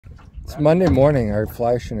It's Monday morning. Our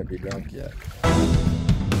fly shouldn't be drunk yet.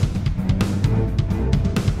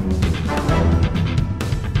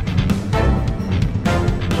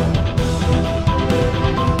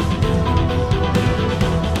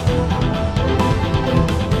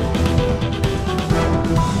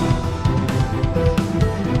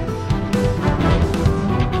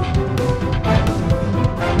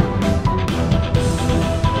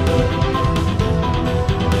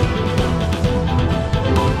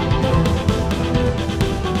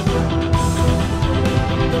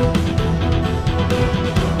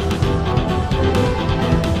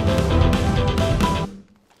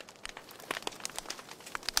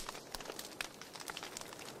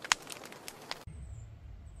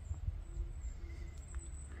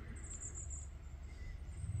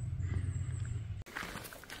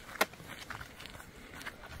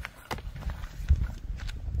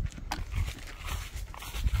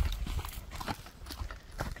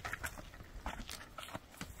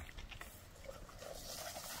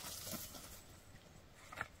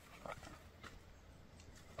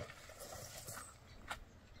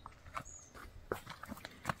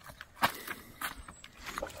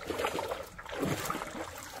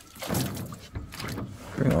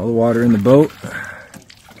 Bring all the water in the boat.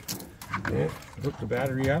 Yeah, hook the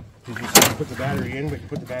battery up. You just put the battery in, but you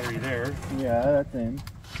put the battery there. Yeah, that's in.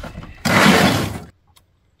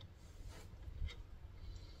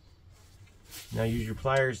 Now use your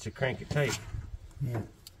pliers to crank it tight. Yeah.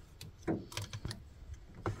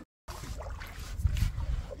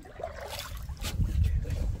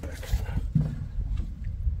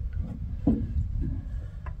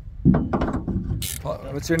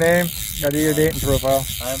 What's your name? Gotta do your dating profile.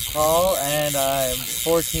 I'm Paul and I'm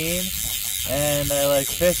 14 and I like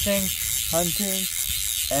fishing, hunting,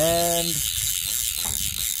 and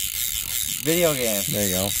video games. There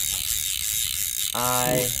you go.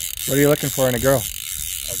 What are you looking for in a girl?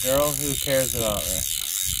 A girl who cares about me.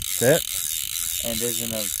 That's it? And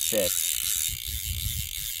isn't a bitch.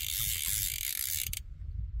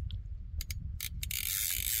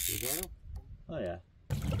 Oh yeah.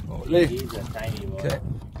 Holy. He's a tiny boy. Okay.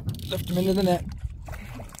 Lift him into the net.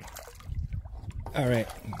 All right.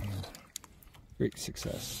 Great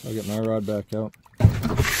success. I'll get my rod back out.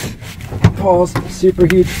 Paul's super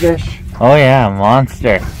huge fish. Oh yeah,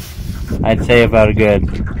 monster. I'd say about a good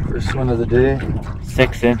First one of the day.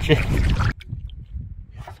 6 inches.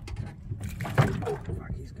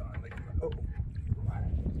 He's gone.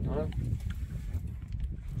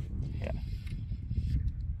 Yeah.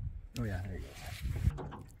 Oh yeah, there he goes.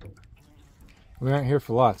 We aren't here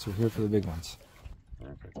for lots, we're here for the big ones.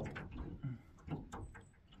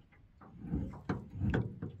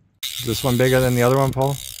 Is this one bigger than the other one,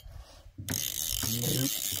 Paul? Nope.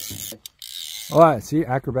 Oh, see,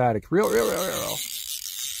 acrobatic. Real.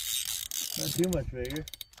 Not too much bigger.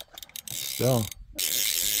 Still.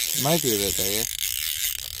 Might be a bit bigger.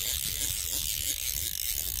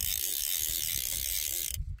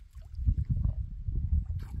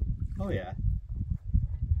 Oh yeah.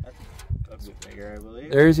 That's a bit bigger, I believe.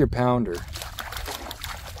 There's your pounder.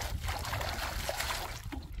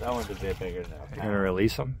 That one's a bit bigger now. You're gonna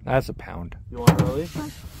release him? That's a pound. You want to release him?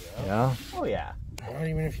 Yeah? Oh yeah. Not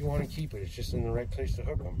even if you want to keep it, it's just in the right place to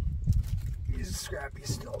hook them. He's scrappy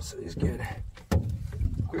still, so he's good.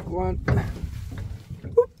 Quick one.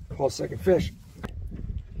 Whoop. Paul's second fish.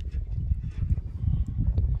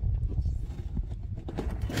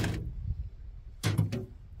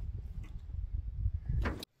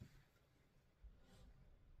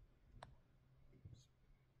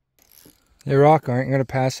 Hey Rocco, aren't you going to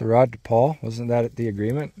pass the rod to Paul? Wasn't that the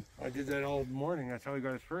agreement? I did that all morning. That's how he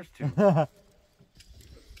got his first two.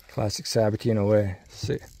 Classic Sabatino way.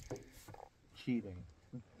 See. Cheating.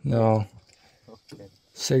 No. Okay.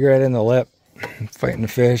 Cigarette in the lip. Fighting the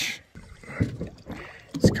fish.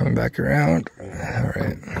 It's coming back around.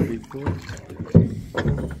 Alright. I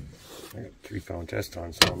got 3 pound test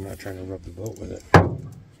on, so I'm not trying to rub the boat with it. Oh,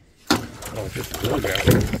 it's just a little guy.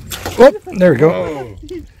 Whoop! There we go. Oh,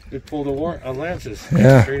 it pulled a Lance's.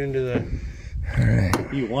 Yeah. Straight into the...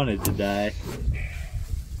 Alright. You wanted to die.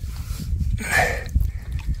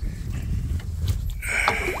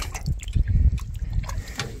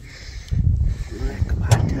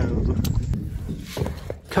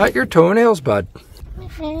 Cut your toenails, bud.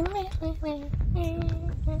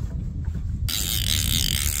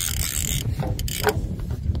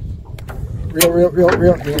 Real. You're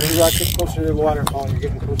not getting closer to the waterfall. You're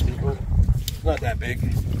getting close to the boat. It's not that big.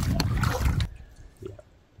 Yeah.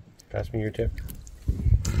 Pass me your tip.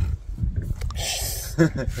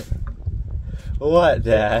 What,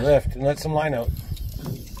 Dad? Lift and let some line out.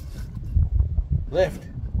 Lift.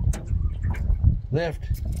 Lift.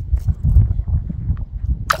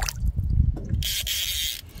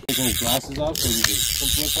 Taking his glasses off so he can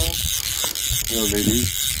flip on. Hello, ladies.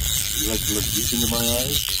 You like to look deep into my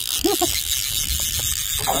eyes?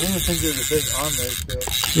 I don't even think there's a fish on there still.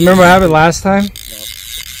 You remember what happened last time? No.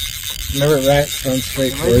 Remember it ran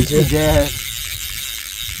straight towards you? Yeah.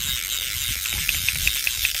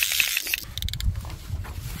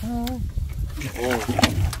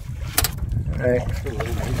 Alright.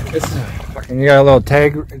 This is fucking, you got a little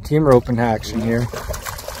team roping action here.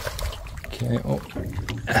 Okay. Oh.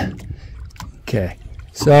 Okay.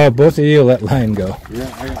 So both of you let line go.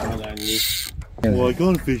 Yeah, I got one of that in this. Well, I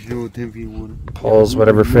got a fish, 10 feet water. Paul's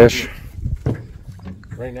whatever fish.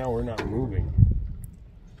 Right now we're not moving.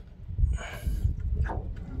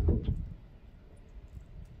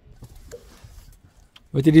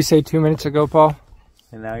 What did you say 2 minutes ago, Paul?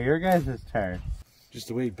 And now your guys' turn. Just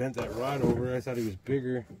the way he bent that rod over, I thought he was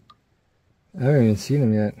bigger. I haven't even seen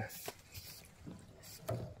him yet.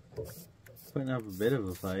 Putting up a bit of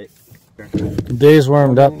a fight. The day's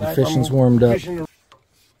warmed up, the fishing's warmed up.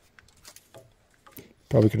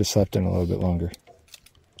 Probably could have slept in a little bit longer.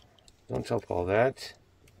 Don't tell Paul that.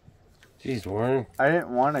 Jeez, Warren. I didn't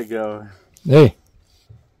want to go. Hey,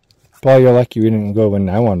 Paul, you're lucky we didn't go when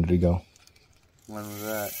I wanted to go. When was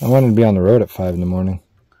that? I wanted to be on the road at 5 in the morning.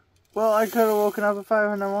 Well, I could have woken up at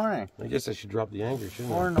 5 in the morning. I guess I should drop the anchor,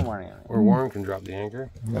 shouldn't I? 4 in the morning. Or Warren can drop the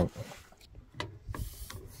anchor. Nope.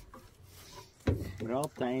 They're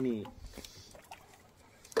all tiny.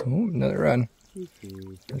 Oh, another run.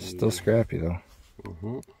 They're still scrappy though.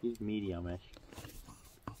 He's medium-ish.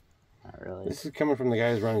 Not really. This is coming from the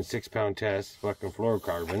guy who's running 6-pound tests, fucking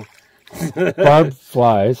fluorocarbon. Barbed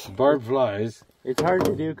flies. Barbed flies. It's hard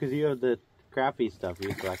to do because you have the crappy stuff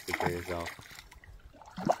you collected for yourself.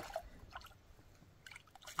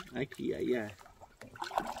 Yeah.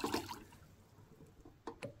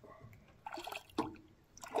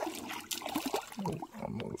 Oh,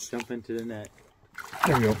 almost. Jump into the net.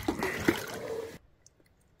 There we go.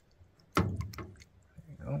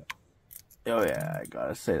 Oh yeah, I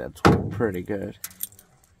gotta say that's pretty good.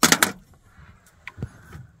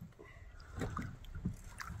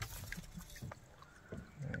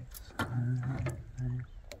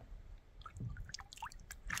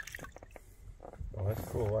 Oh, that's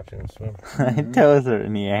cool watching him swim. My toes are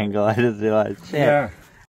in the angle, I just realized. Shit. Yeah.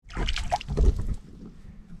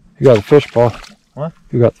 You got the fish, Paul. What?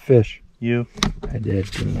 You got the fish. You. I did,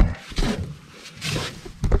 didn't I?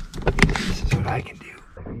 This is what I can do.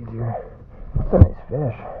 Easier. That's a nice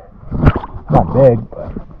fish. Not big,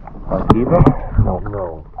 but. Want to keep him?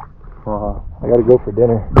 No. I gotta go for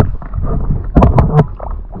dinner.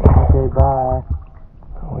 Okay, bye.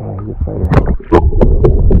 Oh yeah, he's a fighter.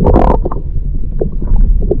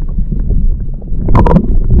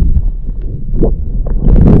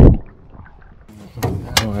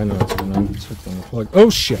 Oh, I know what's going on. It's hooking the plug. Oh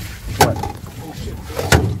shit! What? Oh shit.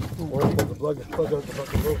 Warren pulled the plug out the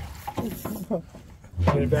fucking boat.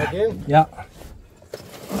 Get it back in? Yeah.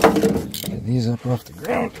 Get these up off the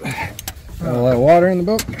ground. Got a lot of water in the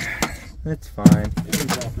boat. It's fine. It can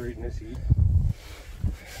operate in this heat.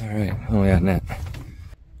 Alright, oh yeah, net.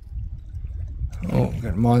 Oh, we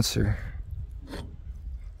got a monster.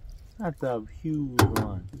 That's a huge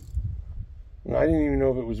one. No, I didn't even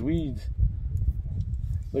know if it was weeds.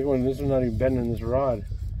 Look, when this one's not even bending this rod.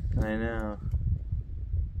 I know.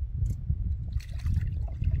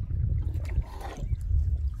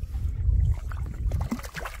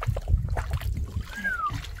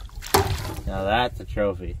 Now that's a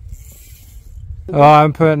trophy. Oh,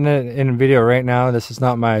 I'm putting it in a video right now. This is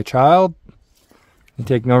not my child. I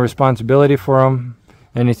take no responsibility for him.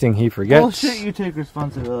 Anything he forgets. Bullshit, you take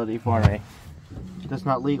responsibility for me. That's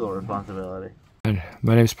not legal responsibility.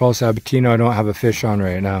 My name's Paul Sabatino. I don't have a fish on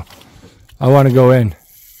right now. I want to go in.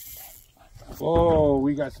 Oh,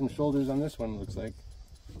 we got some shoulders on this one, looks like.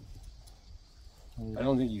 I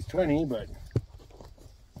don't think he's 20, but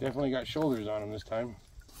definitely got shoulders on him this time.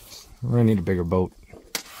 We're going to need a bigger boat.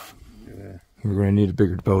 Yeah. We're going to need a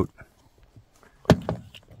bigger boat.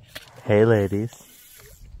 Hey, ladies.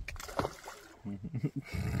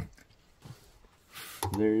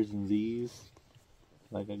 There's these.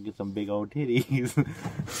 Like I get some big old titties.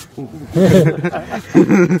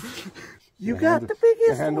 You got the biggest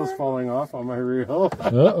The handle's one. falling off on my reel.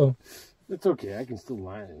 Uh-oh. It's okay, I can still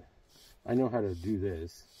line it. I know how to do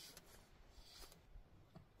this.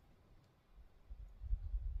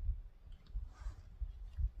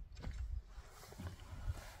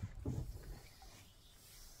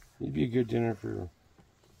 It'd be a good dinner for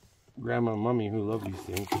Grandma and Mummy who love these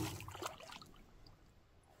things.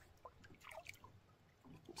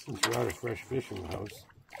 Since you're out of fresh fish in the house.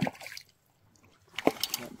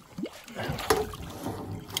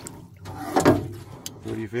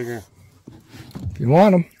 What do you figure? If you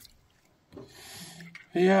want them.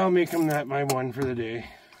 Yeah, I'll make them that my one for the day.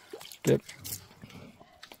 Yep.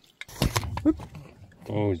 Whoop.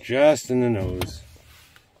 Oh, just in the nose.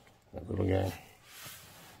 That little guy.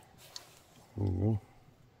 There you go.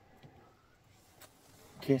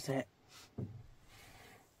 Kiss it.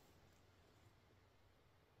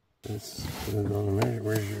 Let's put it on the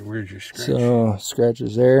measure. Where's your scratch? So,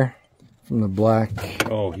 scratches there from the black.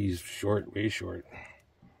 Oh, he's short, way short.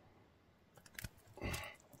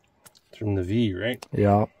 It's from the V, right?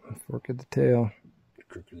 Yeah, fork of the tail.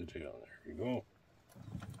 Crook of the tail. There you go.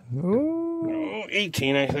 Oh, Oh,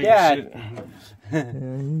 18, I think. Yeah. yeah,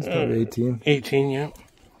 he's about 18. 18, yeah.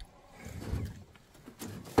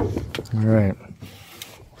 All right.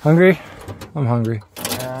 Hungry? I'm hungry.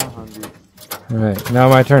 Yeah, I'm hungry. All right, now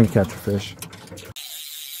my turn to catch a fish.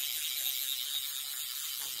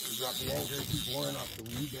 Drop the anchor and keep blowing off the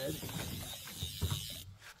weed bed.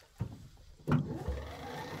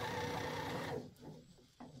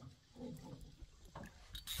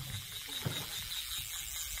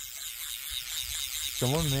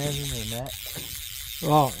 Someone managing their net.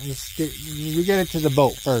 Well, we get it to the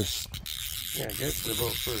boat first. Yeah, get to the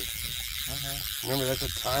boat first. Okay. Remember, that's a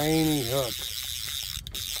tiny hook.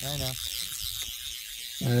 I know.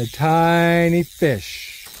 And a tiny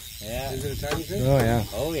fish. Yeah. Is it a tiny fish? Oh, yeah.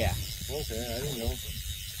 Oh yeah. Okay, I didn't know.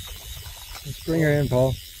 Let's bring her in,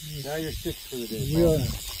 Paul. Now you're 6 for the day. We'll,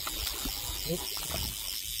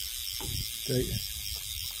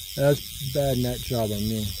 that's bad net job on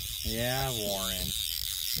me. Yeah, Warren.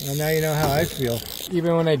 Well, now you know how I feel.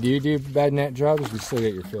 Even when I do bad net jobs, we still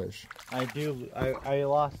get your fish. I do. I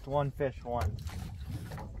lost one fish once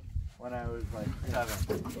when I was like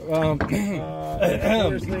 7.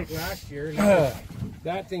 Forest Lake last year.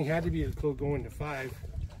 That thing had to be going to 5.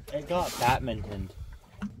 It got badmintoned.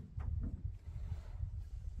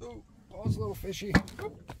 Oh, Paul's a little fishy.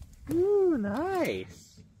 Ooh,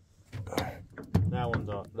 nice. That one's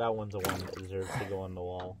a one that deserves to go on the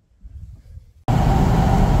wall.